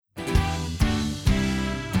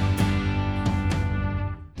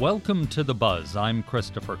Welcome to The Buzz. I'm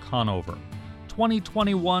Christopher Conover.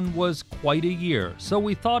 2021 was quite a year, so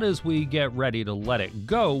we thought as we get ready to let it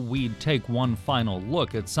go, we'd take one final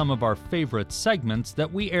look at some of our favorite segments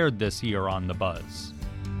that we aired this year on The Buzz.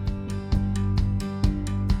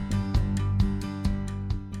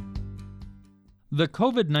 The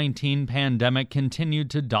COVID-19 pandemic continued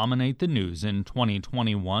to dominate the news in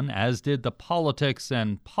 2021, as did the politics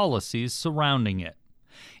and policies surrounding it.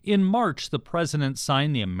 In March, the president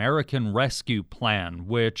signed the American Rescue Plan,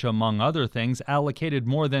 which, among other things, allocated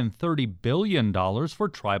more than $30 billion for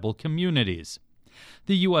tribal communities.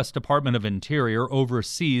 The U.S. Department of Interior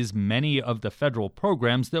oversees many of the federal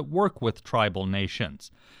programs that work with tribal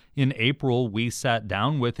nations. In April, we sat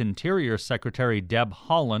down with Interior Secretary Deb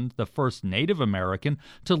Haaland, the first Native American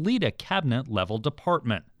to lead a cabinet-level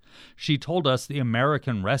department. She told us the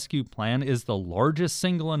American Rescue Plan is the largest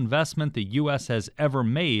single investment the U.S. has ever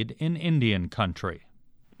made in Indian country.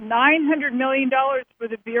 $900 million for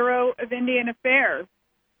the Bureau of Indian Affairs,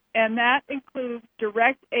 and that includes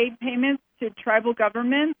direct aid payments to tribal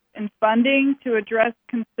governments and funding to address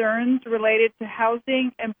concerns related to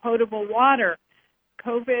housing and potable water.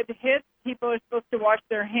 COVID hit, people are supposed to wash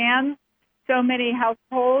their hands. So many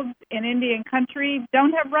households in Indian country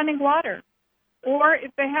don't have running water. Or if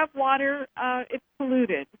they have water, it's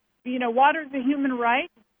polluted. You know, water is a human right.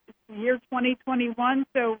 It's the year 2021,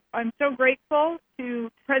 so I'm so grateful to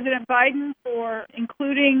President Biden for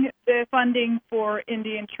including the funding for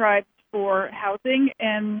Indian tribes for housing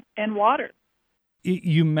and water.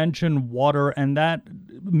 You mentioned water, and that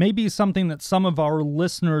may be something that some of our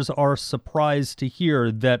listeners are surprised to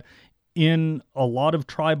hear, that in a lot of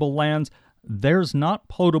tribal lands, there's not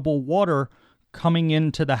potable water coming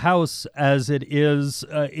into the house as it is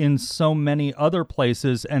in so many other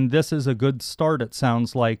places, and this is a good start, it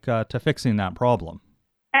sounds like, to fixing that problem.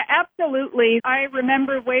 Absolutely. I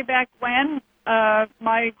remember way back when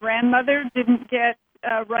my grandmother didn't get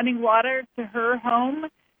running water to her home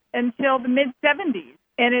until the mid-'70s,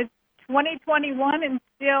 and it's 2021, and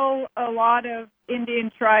still a lot of Indian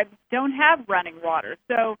tribes don't have running water.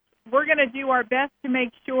 So we're going to do our best to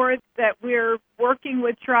make sure that we're working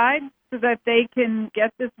with tribes so that they can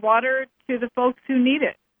get this water to the folks who need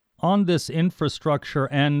it. On this infrastructure,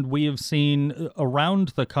 and we have seen around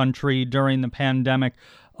the country during the pandemic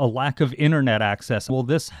a lack of internet access. Will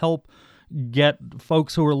this help get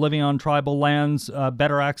folks who are living on tribal lands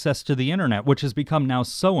better access to the internet, which has become now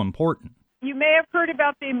so important? You may have heard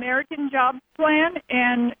about the American Jobs Plan,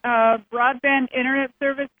 and broadband internet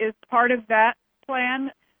service is part of that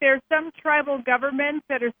plan. There's some tribal governments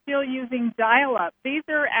that are still using dial-up. These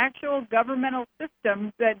are actual governmental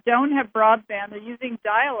systems that don't have broadband. They're using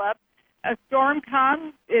dial-up. A storm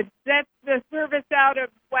comes, it sets the service out of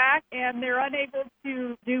whack, and they're unable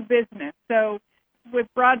to do business. So with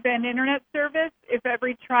broadband internet service, if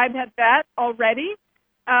every tribe had that already,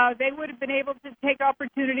 they would have been able to take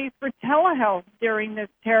opportunities for telehealth during this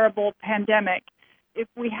terrible pandemic. If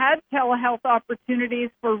we had telehealth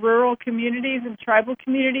opportunities for rural communities and tribal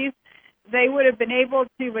communities, they would have been able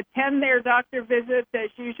to attend their doctor visits as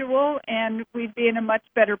usual, and we'd be in a much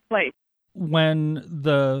better place. When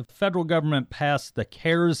the federal government passed the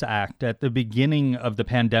CARES Act at the beginning of the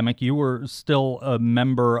pandemic, you were still a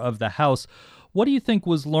member of the House. What do you think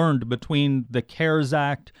was learned between the CARES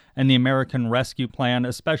Act and the American Rescue Plan,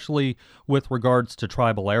 especially with regards to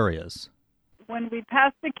tribal areas? When we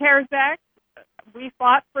passed the CARES Act, we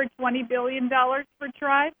fought for $20 billion for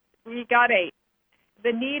tribes. We got $8.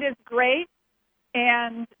 The need is great,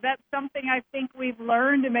 and that's something I think we've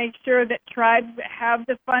learned to make sure that tribes have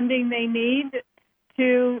the funding they need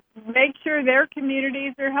to make sure their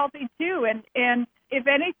communities are healthy too. And if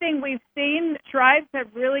anything, we've seen tribes have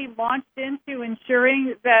really launched into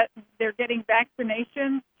ensuring that they're getting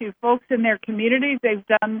vaccinations to folks in their communities. They've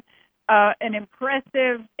done an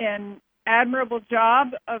impressive and admirable job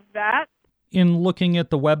of that. In looking at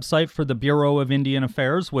the website for the Bureau of Indian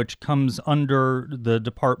Affairs, which comes under the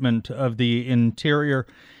Department of the Interior,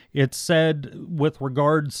 it said with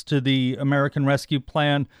regards to the American Rescue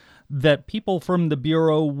Plan that people from the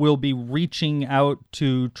Bureau will be reaching out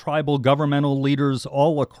to tribal governmental leaders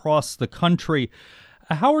all across the country.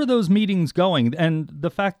 How are those meetings going? And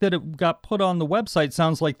the fact that it got put on the website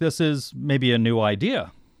sounds like this is maybe a new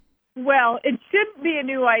idea. Well, it shouldn't be a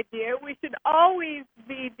new idea. We should always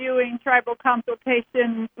be doing tribal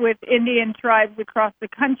consultation with Indian tribes across the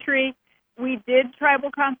country. We did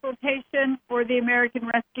tribal consultation for the American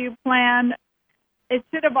Rescue Plan. It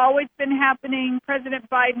should have always been happening. President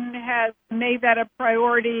Biden has made that a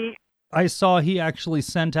priority. I saw he actually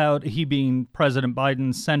he being President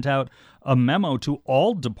Biden, sent out a memo to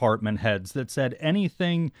all department heads that said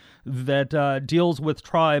anything that deals with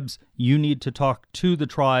tribes, you need to talk to the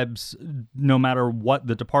tribes no matter what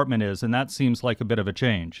the department is. And that seems like a bit of a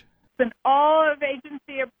change. It's an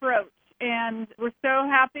all-of-agency approach, and we're so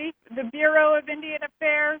happy. The Bureau of Indian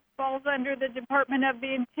Affairs falls under the Department of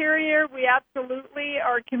the Interior. We absolutely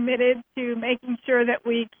are committed to making sure that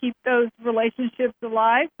we keep those relationships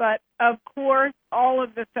alive. But, of course, all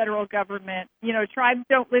of the federal government, tribes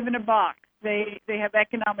don't live in a box. They have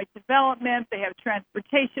economic development, they have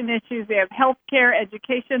transportation issues, they have health care,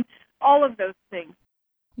 education, all of those things.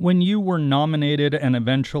 When you were nominated and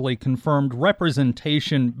eventually confirmed,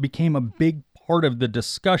 representation became a big part of the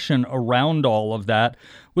discussion around all of that,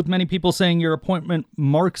 with many people saying your appointment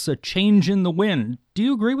marks a change in the wind. Do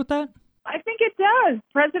you agree with that? I think it does.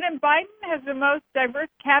 President Biden has the most diverse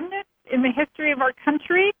cabinet in the history of our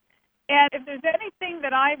country. And if there's anything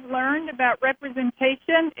that I've learned about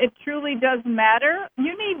representation, it truly does matter.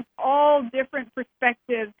 You need all different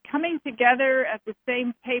perspectives coming together at the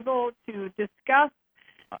same table to discuss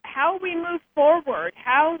how we move forward,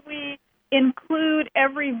 how we include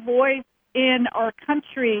every voice in our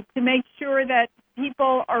country to make sure that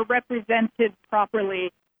people are represented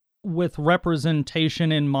properly. With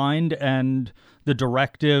representation in mind and the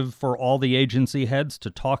directive for all the agency heads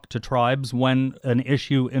to talk to tribes when an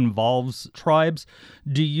issue involves tribes,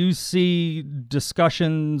 do you see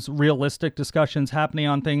realistic discussions happening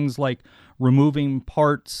on things like removing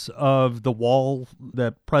parts of the wall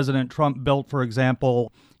that President Trump built, for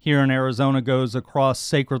example, here in Arizona goes across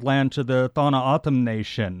sacred land to the Tohono O'odham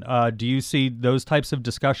Nation? Do you see those types of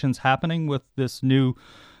discussions happening with this new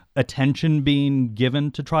attention being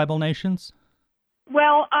given to tribal nations?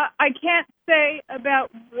 Well, I can't say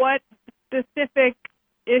about what specific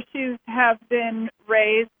issues have been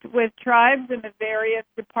raised with tribes in the various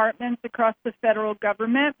departments across the federal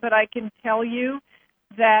government, but I can tell you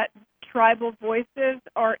that tribal voices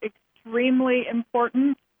are extremely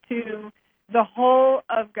important to the whole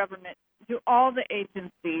of government, to all the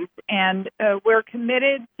agencies, and we're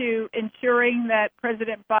committed to ensuring that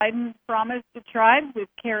President Biden's promise to tribes is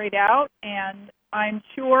carried out, and I'm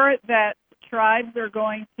sure that tribes are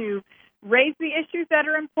going to raise the issues that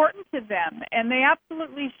are important to them, and they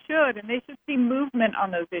absolutely should, and they should see movement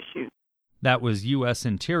on those issues. That was U.S.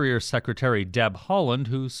 Interior Secretary Deb Haaland,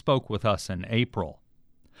 who spoke with us in April.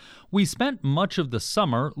 We spent much of the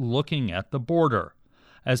summer looking at the border.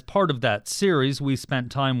 As part of that series, we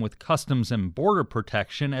spent time with Customs and Border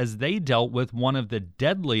Protection as they dealt with one of the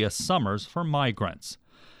deadliest summers for migrants.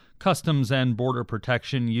 Customs and Border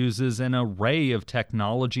Protection uses an array of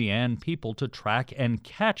technology and people to track and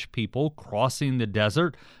catch people crossing the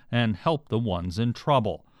desert and help the ones in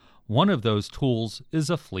trouble. One of those tools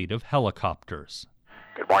is a fleet of helicopters.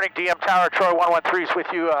 Good morning, DM Tower. Troy 113 is with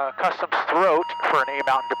you, Customs Throat for an A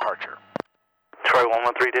Mountain departure. Troy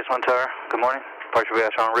 113, this one tower. Good morning. Departure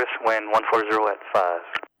VS on risk, wind 140 at 5.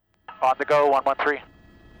 On the go, 113.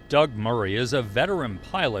 Doug Murray is a veteran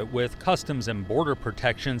pilot with Customs and Border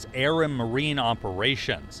Protection's Air and Marine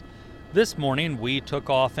Operations. This morning, we took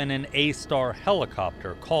off in an A-Star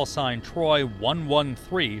helicopter, call sign Troy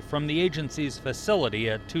 113, from the agency's facility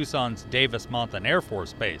at Tucson's Davis-Monthan Air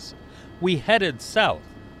Force Base. We headed south.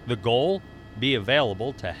 The goal? Be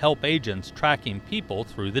available to help agents tracking people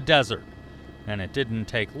through the desert. And it didn't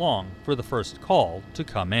take long for the first call to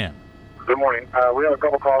come in. Good morning. We have a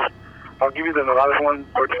couple calls. I'll give you the last one.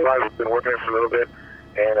 Search Live has been working for a little bit,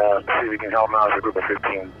 and see if we can help them out as a group of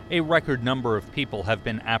 15. A record number of people have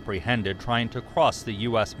been apprehended trying to cross the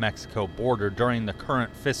U.S.-Mexico border during the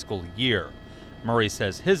current fiscal year. Murray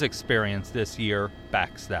says his experience this year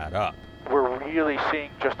backs that up. We're really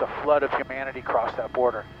seeing just a flood of humanity cross that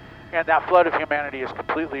border, and that flood of humanity is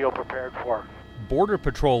completely ill-prepared for. Border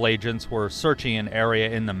Patrol agents were searching an area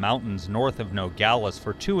in the mountains north of Nogales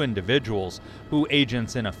for two individuals who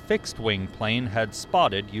agents in a fixed-wing plane had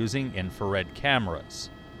spotted using infrared cameras.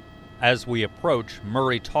 As we approach,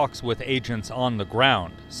 Murray talks with agents on the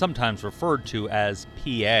ground, sometimes referred to as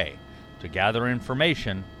PA, to gather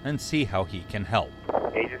information and see how he can help.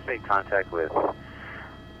 Agents made contact with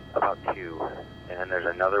about 2, and then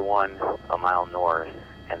there's another one a mile north,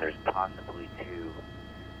 and there's possibly 2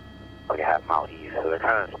 like a half mile east, so they're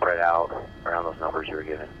kind of spread out around those numbers you were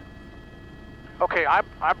given. Okay, I'm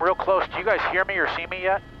real close. Do you guys hear me or see me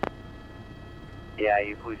yet? Yeah,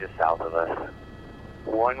 you flew just south of us.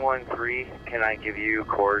 113, can I give you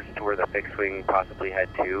coords to where the fixed wing possibly had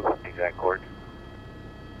 2 exact coords?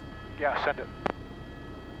 Yeah, send it.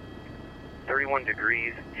 31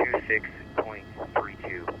 degrees,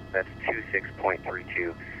 26.32. That's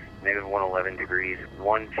 26.32. negative 111 degrees,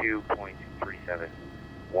 12.37.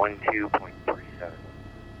 12.37.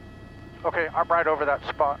 Okay, I'm right over that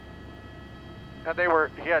spot. And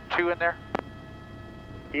he had 2 in there?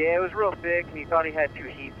 Yeah, it was real thick, and he thought he had 2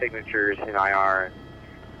 heat signatures in IR.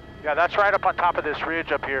 Yeah, that's right up on top of this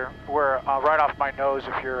ridge up here, where right off my nose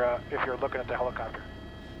if you're looking at the helicopter.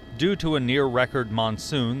 Due to a near-record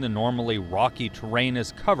monsoon, the normally rocky terrain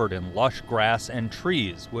is covered in lush grass and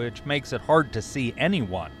trees, which makes it hard to see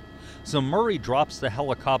anyone. So Murray drops the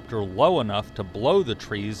helicopter low enough to blow the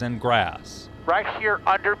trees and grass. Right here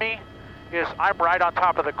under me I'm right on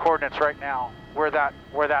top of the coordinates right now, where that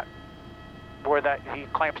he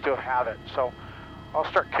claims to have it. So I'll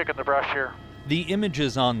start kicking the brush here. The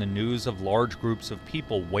images on the news of large groups of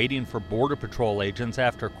people waiting for Border Patrol agents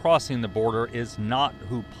after crossing the border is not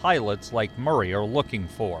who pilots like Murray are looking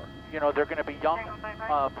for. You know, they're going to be young,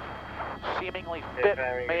 seemingly fit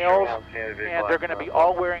males, and they're going to be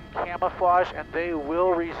all wearing camouflage, and they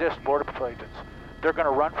will resist Border Patrol agents. They're going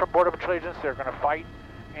to run from Border Patrol agents, they're going to fight,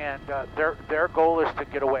 and their goal is to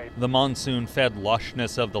get away. The monsoon-fed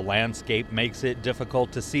lushness of the landscape makes it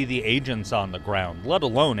difficult to see the agents on the ground, let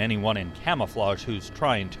alone anyone in camouflage who's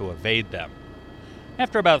trying to evade them.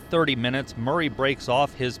 After about 30 minutes, Murray breaks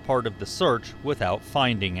off his part of the search without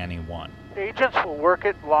finding anyone. Agents will work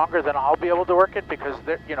it longer than I'll be able to work it because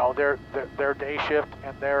they're day shift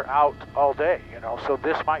and they're out all day. So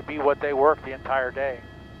this might be what they work the entire day.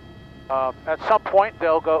 At some point,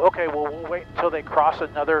 they'll go, okay, well, we'll wait until they cross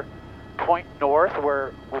another point north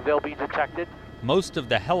where they'll be detected. Most of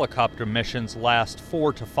the helicopter missions last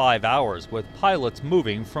 4 to 5 hours, with pilots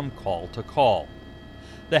moving from call to call.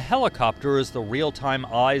 The helicopter is the real-time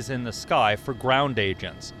eyes in the sky for ground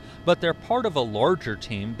agents, but they're part of a larger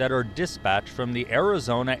team that are dispatched from the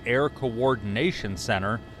Arizona Air Coordination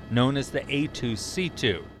Center, known as the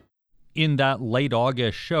A2C2. In that late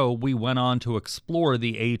August show, we went on to explore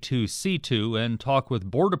the A2C2 and talk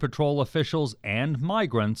with Border Patrol officials and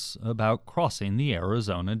migrants about crossing the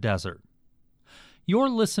Arizona desert. You're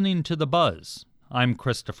listening to The Buzz. I'm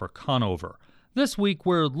Christopher Conover. This week,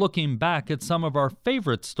 we're looking back at some of our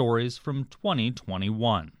favorite stories from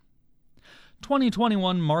 2021.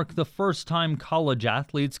 2021 marked the first time college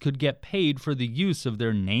athletes could get paid for the use of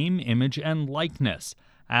their name, image, and likeness.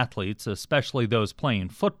 Athletes, especially those playing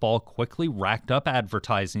football, quickly racked up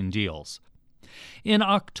advertising deals. In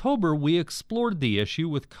October, we explored the issue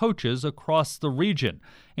with coaches across the region,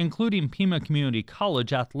 including Pima Community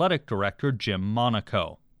College Athletic Director Jim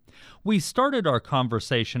Monaco. We started our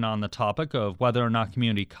conversation on the topic of whether or not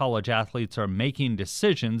community college athletes are making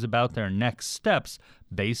decisions about their next steps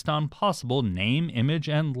based on possible name, image,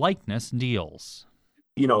 and likeness deals.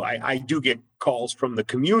 I do get calls from the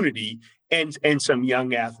community and some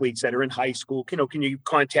young athletes that are in high school. Can you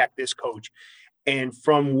contact this coach? And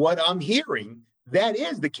from what I'm hearing, that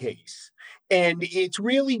is the case. And it's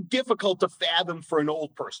really difficult to fathom for an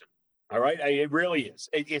old person. All right. It really is.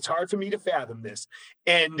 It's hard for me to fathom this.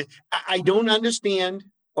 And I don't understand,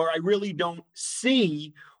 or I really don't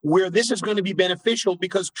see where this is going to be beneficial,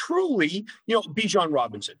 because truly, Bijan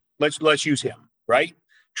Robinson, let's use him, right?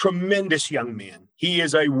 Tremendous young man. He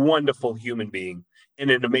is a wonderful human being and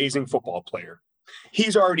an amazing football player.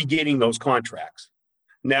 He's already getting those contracts.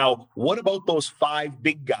 Now, what about those 5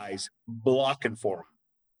 big guys blocking for him,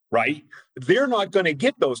 right? They're not going to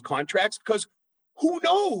get those contracts because who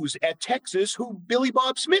knows at Texas who Billy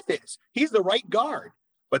Bob Smith is? He's the right guard,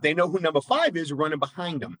 but they know who number 5 is running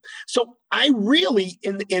behind him. So I really,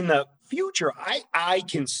 in the future, I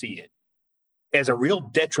can see it as a real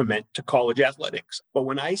detriment to college athletics. But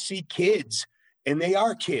when I see kids, and they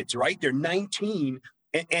are kids, right? They're 19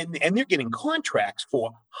 and they're getting contracts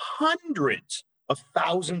for hundreds of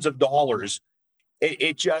thousands of dollars.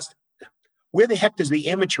 It just, where the heck does the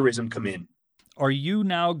amateurism come in? Are you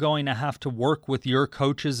now going to have to work with your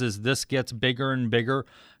coaches as this gets bigger and bigger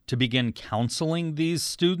to begin counseling these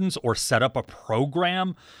students, or set up a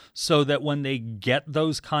program so that when they get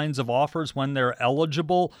those kinds of offers, when they're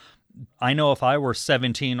eligible? I know if I were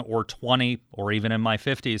 17 or 20 or even in my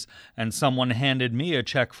 50s and someone handed me a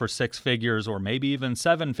check for 6 figures or maybe even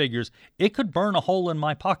 7 figures, it could burn a hole in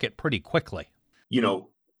my pocket pretty quickly.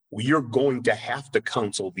 You're going to have to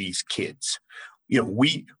counsel these kids.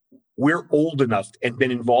 We're old enough and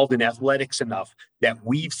been involved in athletics enough that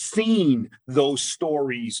we've seen those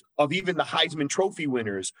stories of even the Heisman Trophy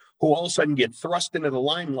winners who all of a sudden get thrust into the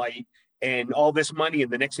limelight and all this money, and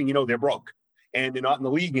the next thing you know, they're broke. And they're not in the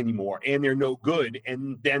league anymore, and they're no good,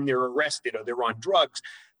 and then they're arrested or they're on drugs.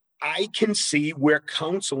 I can see where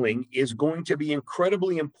counseling is going to be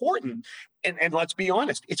incredibly important. And let's be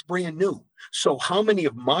honest, it's brand new. So how many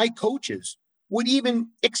of my coaches would even,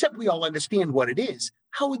 except we all understand what it is,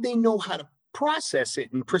 how would they know how to process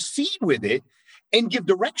it and proceed with it and give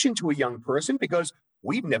direction to a young person? Because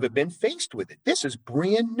we've never been faced with it. This is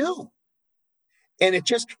brand new. And it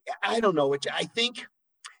just, I don't know. I think,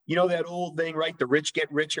 that old thing, right? The rich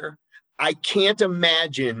get richer. I can't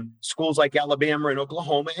imagine schools like Alabama and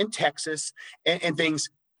Oklahoma and Texas and things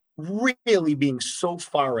really being so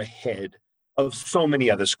far ahead of so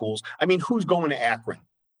many other schools. I mean, who's going to Akron?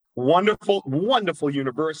 Wonderful, wonderful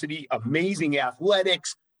university, amazing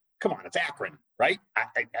athletics. Come on, it's Akron, right?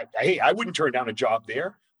 I wouldn't turn down a job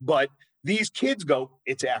there, but these kids go,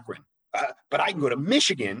 it's Akron. But I can go to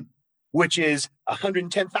Michigan, which is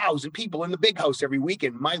 110,000 people in the big house every week,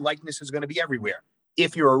 and my likeness is going to be everywhere.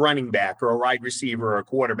 If you're a running back or a wide receiver or a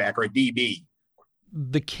quarterback or a DB.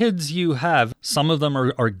 The kids you have, some of them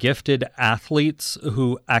are gifted athletes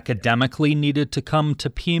who academically needed to come to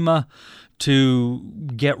Pima to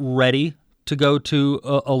get ready to go to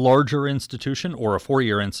a larger institution or a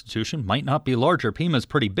four-year institution. Might not be larger. Pima's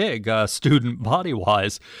pretty big student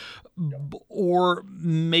body-wise. Or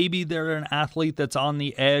maybe they're an athlete that's on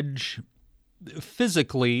the edge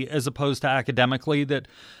physically as opposed to academically that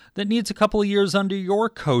needs a couple of years under your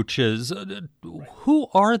coaches. Who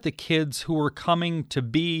are the kids who are coming to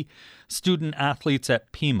be student athletes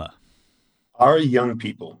at Pima? Our young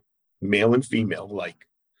people, male and female alike,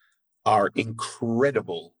 are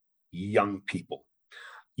incredible young people.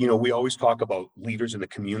 We always talk about leaders in the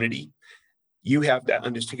community. You have that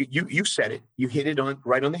understanding. You said it. You hit it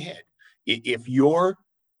right on the head. If you're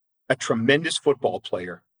a tremendous football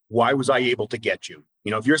player, why was I able to get you?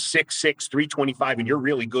 If you're 6'6", 325, and you're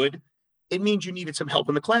really good, it means you needed some help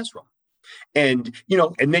in the classroom. And,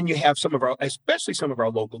 and then you have especially some of our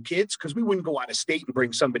local kids, because we wouldn't go out of state and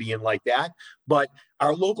bring somebody in like that, but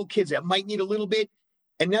our local kids that might need a little bit.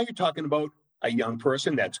 And now you're talking about a young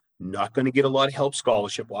person that's not going to get a lot of help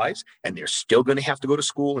scholarship-wise, and they're still going to have to go to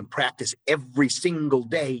school and practice every single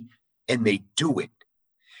day, and they do it.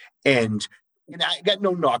 And I got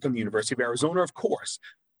no knock on the University of Arizona, of course,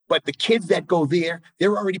 but the kids that go there,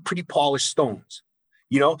 they're already pretty polished stones.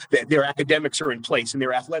 Their academics are in place and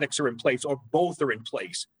their athletics are in place, or both are in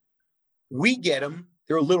place. We get them,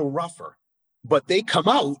 they're a little rougher, but they come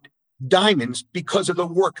out diamonds because of the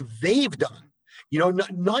work they've done.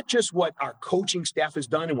 Not just what our coaching staff has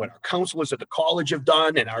done and what our counselors at the college have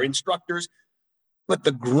done and our instructors, but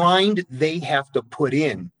the grind they have to put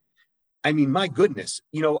in. I mean, my goodness,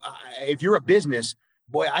 if you're a business,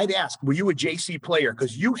 boy, I'd ask, were you a JC player?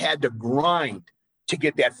 Because you had to grind to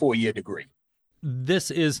get that 4-year degree.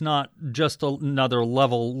 This is not just another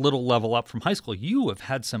little level up from high school. You have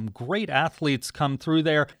had some great athletes come through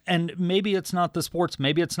there, and maybe it's not the sports,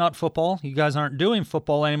 maybe it's not football. You guys aren't doing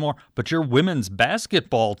football anymore, but your women's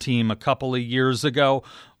basketball team a couple of years ago,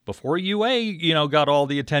 before UA, got all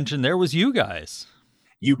the attention, there was you guys.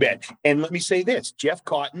 You bet. And let me say this, Jeff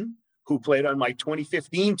Cotton, who played on my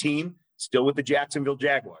 2015 team, still with the Jacksonville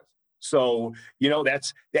Jaguars. So,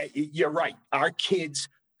 that you're right. Our kids,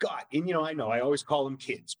 God, and I know I always call them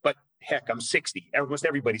kids, but heck, I'm 60. Almost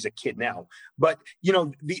everybody's a kid now. But,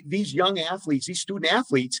 these young athletes, these student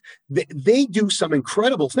athletes, they do some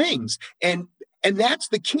incredible things. And that's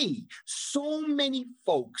the key. So many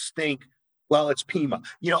folks think, well, it's Pima.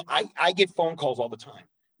 I get phone calls all the time.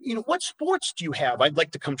 What sports do you have? I'd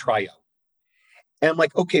like to come try out. And I'm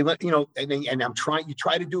like, okay, and I'm trying, you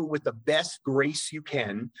try to do it with the best grace you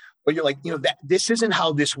can, but you're like, that this isn't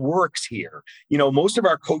how this works here. Most of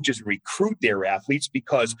our coaches recruit their athletes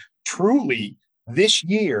because truly this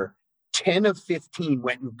year, 10 of 15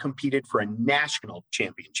 went and competed for a national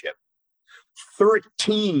championship.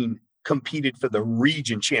 13 competed for the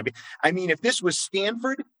region champion. I mean, if this was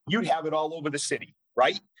Stanford, you'd have it all over the city,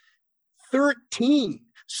 right? 13.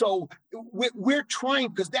 So we're trying,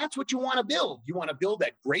 because that's what you want to build. You want to build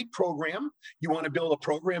that great program. You want to build a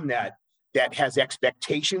program that has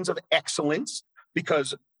expectations of excellence,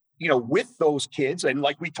 because, with those kids, and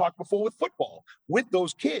like we talked before with football, with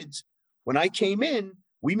those kids, when I came in,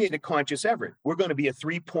 we made a conscious effort. We're going to be a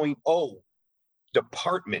 3.0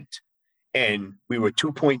 department, and we were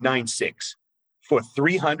 2.96 for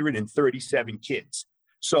 337 kids.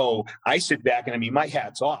 So I sit back and my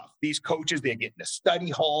hat's off. These coaches, they're getting a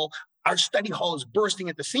study hall. Our study hall is bursting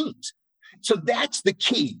at the seams. So that's the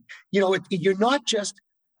key. You're not just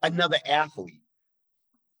another athlete.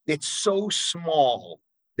 It's so small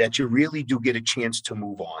that you really do get a chance to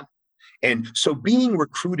move on. And so being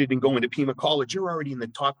recruited and going to Pima College, you're already in the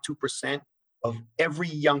top 2% of every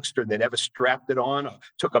youngster that ever strapped it on or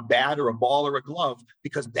took a bat or a ball or a glove,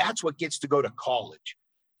 because that's what gets to go to college.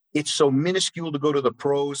 It's so minuscule to go to the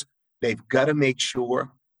pros. They've got to make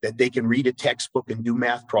sure that they can read a textbook and do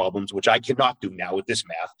math problems, which I cannot do now with this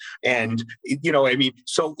math. And, I mean,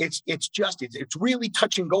 so it's really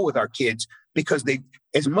touch and go with our kids, because they,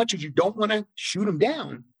 as much as you don't want to shoot them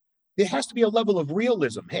down, there has to be a level of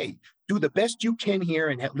realism. Hey, do the best you can here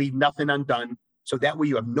and leave nothing undone. So that way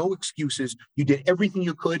you have no excuses. You did everything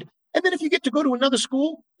you could. And then if you get to go to another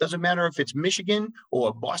school, doesn't matter if it's Michigan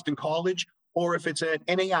or Boston College or if it's an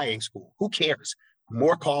NAIA school, who cares?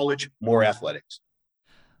 More college, more athletics.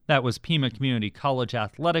 That was Pima Community College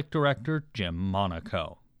Athletic Director Jim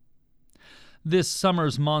Monaco. This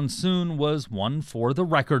summer's monsoon was one for the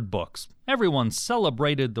record books. Everyone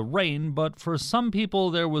celebrated the rain, but for some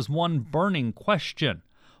people there was one burning question.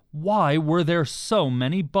 Why were there so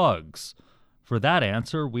many bugs? For that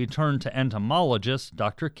answer, we turn to entomologist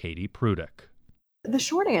Dr. Katie Prudek. The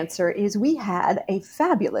short answer is we had a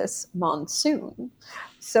fabulous monsoon.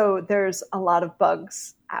 So there's a lot of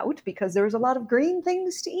bugs out because there's a lot of green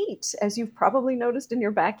things to eat. As you've probably noticed in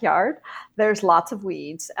your backyard, there's lots of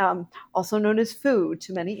weeds, also known as food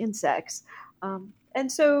to many insects.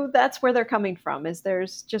 And so that's where they're coming from, is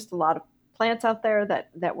there's just a lot of plants out there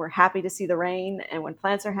that we're happy to see the rain. And when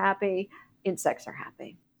plants are happy, insects are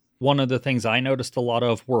happy. One of the things I noticed a lot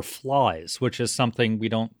of were flies, which is something we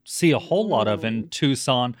don't see a whole lot of in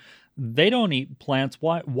Tucson. They don't eat plants.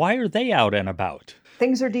 Why are they out and about?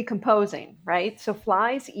 Things are decomposing, right? So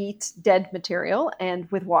flies eat dead material, and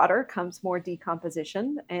with water comes more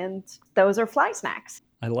decomposition, and those are fly snacks.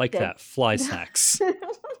 I like that, fly snacks.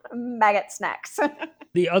 Maggot snacks.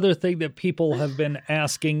 The other thing that people have been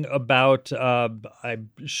asking about, I'm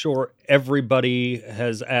sure everybody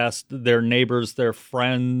has asked their neighbors, their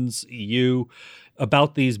friends, you,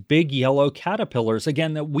 about these big yellow caterpillars,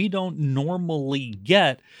 again, that we don't normally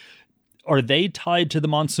get. Are they tied to the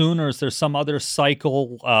monsoon, or is there some other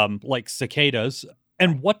cycle like cicadas?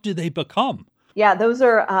 And what do they become? Yeah, those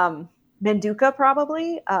are Manduca,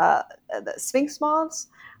 probably, the sphinx moths.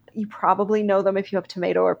 You probably know them if you have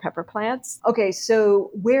tomato or pepper plants. Okay,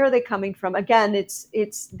 so where are they coming from? Again,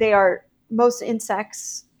 they are, most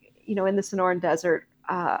insects, in the Sonoran Desert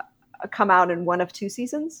come out in one of two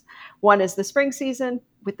seasons. One is the spring season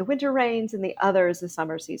with the winter rains, and the other is the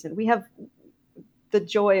summer season. We have the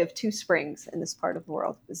joy of two springs in this part of the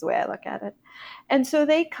world, is the way I look at it. And so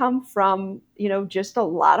they come from, just a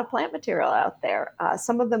lot of plant material out there.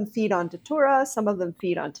 Some of them feed on datura, some of them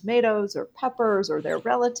feed on tomatoes or peppers or their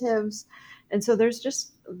relatives. And so there's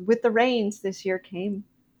just, with the rains this year came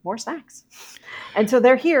more snacks. And so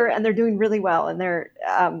they're here and they're doing really well. And they're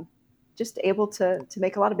just able to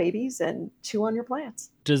make a lot of babies and chew on your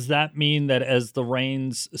plants. Does that mean that as the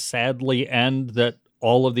rains sadly end, that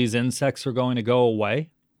all of these insects are going to go away?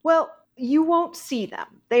 Well, you won't see them.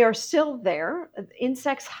 They are still there.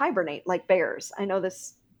 Insects hibernate like bears. I know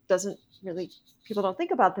this doesn't really, people don't think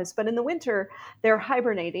about this, but in the winter, they're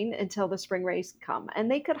hibernating until the spring rains come. And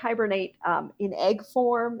they could hibernate in egg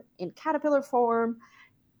form, in caterpillar form,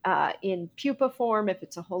 in pupa form, if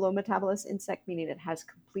it's a holometabolous insect, meaning it has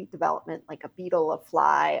complete development, like a beetle, a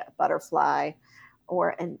fly, a butterfly,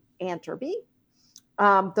 or an ant or bee.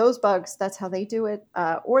 Those bugs, that's how they do it.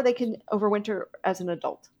 Or they can overwinter as an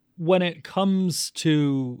adult. When it comes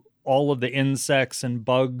to all of the insects and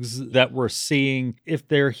bugs that we're seeing, if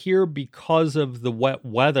they're here because of the wet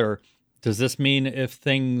weather, does this mean if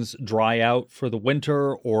things dry out for the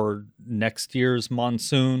winter or next year's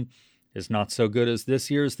monsoon is not so good as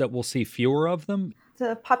this year's, that we'll see fewer of them?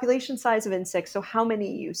 The population size of insects, so how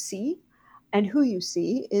many you see, and who you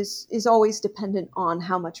see is always dependent on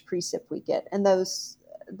how much precip we get. And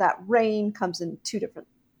that rain comes in two different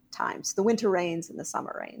times, the winter rains and the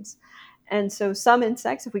summer rains. And so some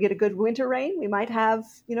insects, if we get a good winter rain, we might have,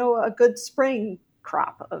 a good spring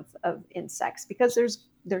crop of insects, because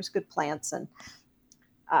there's good plants. And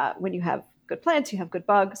when you have good plants, you have good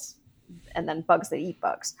bugs, and then bugs that eat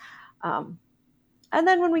bugs. And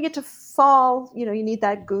then when we get to fall, you need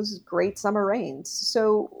those great summer rains.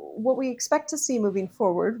 So what we expect to see moving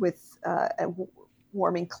forward with a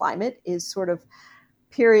warming climate is sort of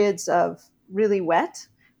periods of really wet,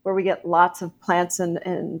 where we get lots of plants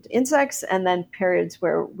and insects, and then periods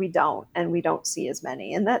where we don't see as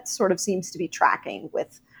many. And that sort of seems to be tracking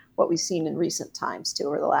with what we've seen in recent times too,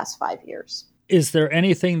 over the last 5 years. Is there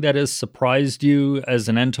anything that has surprised you as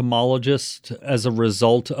an entomologist as a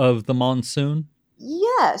result of the monsoon?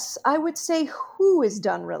 Yes, I would say who has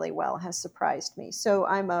done really well has surprised me. So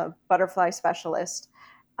I'm a butterfly specialist,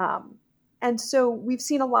 And so we've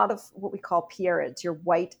seen a lot of what we call pierrids, your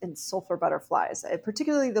white and sulfur butterflies,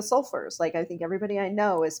 particularly the sulfurs. Like, I think everybody I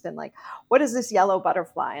know has been like, what is this yellow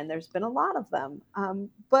butterfly? And there's been a lot of them.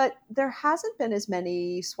 But there hasn't been as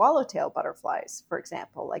many swallowtail butterflies, for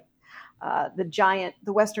example, like the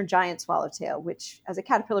western giant swallowtail, which as a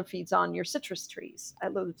caterpillar feeds on your citrus trees.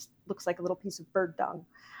 It looks like a little piece of bird dung.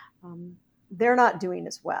 They're not doing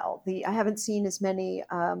as well. I haven't seen as many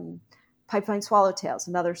pipevine swallowtails,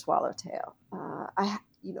 another swallowtail.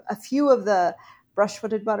 A few of the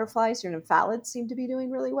brush-footed butterflies, your nymphalids, seem to be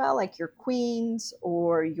doing really well, like your queens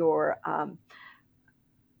or your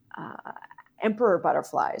emperor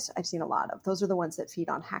butterflies. I've seen a lot of. Those are the ones that feed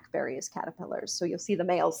on hackberry as caterpillars. So you'll see the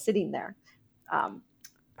males sitting there,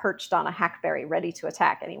 perched on a hackberry, ready to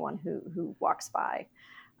attack anyone who walks by.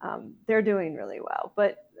 They're doing really well,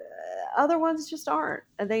 but other ones just aren't.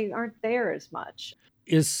 They aren't there as much.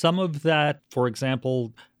 Is some of that, for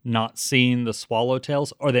example, not seeing the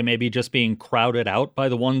swallowtails? Are they maybe just being crowded out by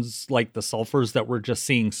the ones like the sulfurs that we're just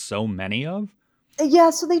seeing so many of? Yeah,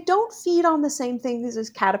 so they don't feed on the same things as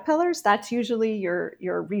caterpillars. That's usually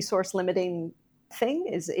your resource limiting thing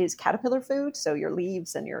is caterpillar food. So your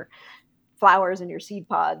leaves and your flowers and your seed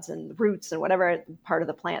pods and roots and whatever part of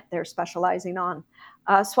the plant they're specializing on.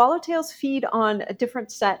 Swallowtails feed on a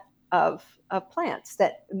different set of plants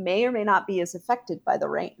that may or may not be as affected by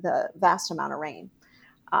the vast amount of rain.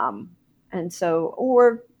 And so,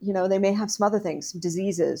 or, they may have some other things, some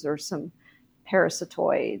diseases or some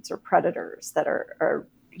parasitoids or predators that are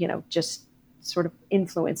just sort of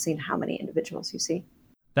influencing how many individuals you see.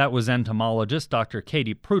 That was entomologist Dr.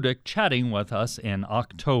 Katie Prudek chatting with us in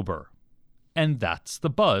October. And that's the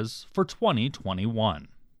buzz for 2021.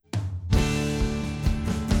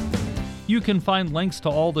 You can find links to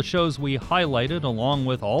all the shows we highlighted along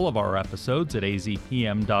with all of our episodes at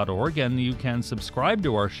azpm.org, and you can subscribe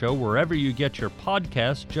to our show wherever you get your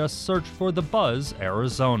podcast. Just search for The Buzz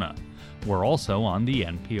Arizona. We're also on the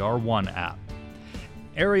NPR One app.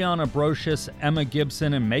 Ariana Brocious, Emma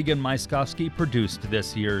Gibson, and Megan Myskowski produced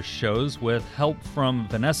this year's shows with help from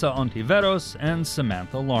Vanessa Ontiveros and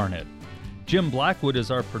Samantha Larned. Jim Blackwood is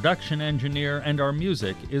our production engineer, and our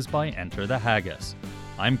music is by Enter the Haggis.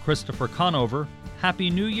 I'm Christopher Conover.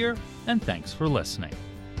 Happy New Year, and thanks for listening.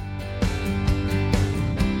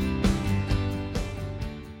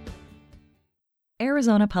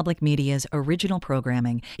 Arizona Public Media's original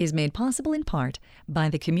programming is made possible in part by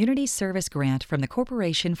the Community Service Grant from the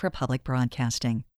Corporation for Public Broadcasting.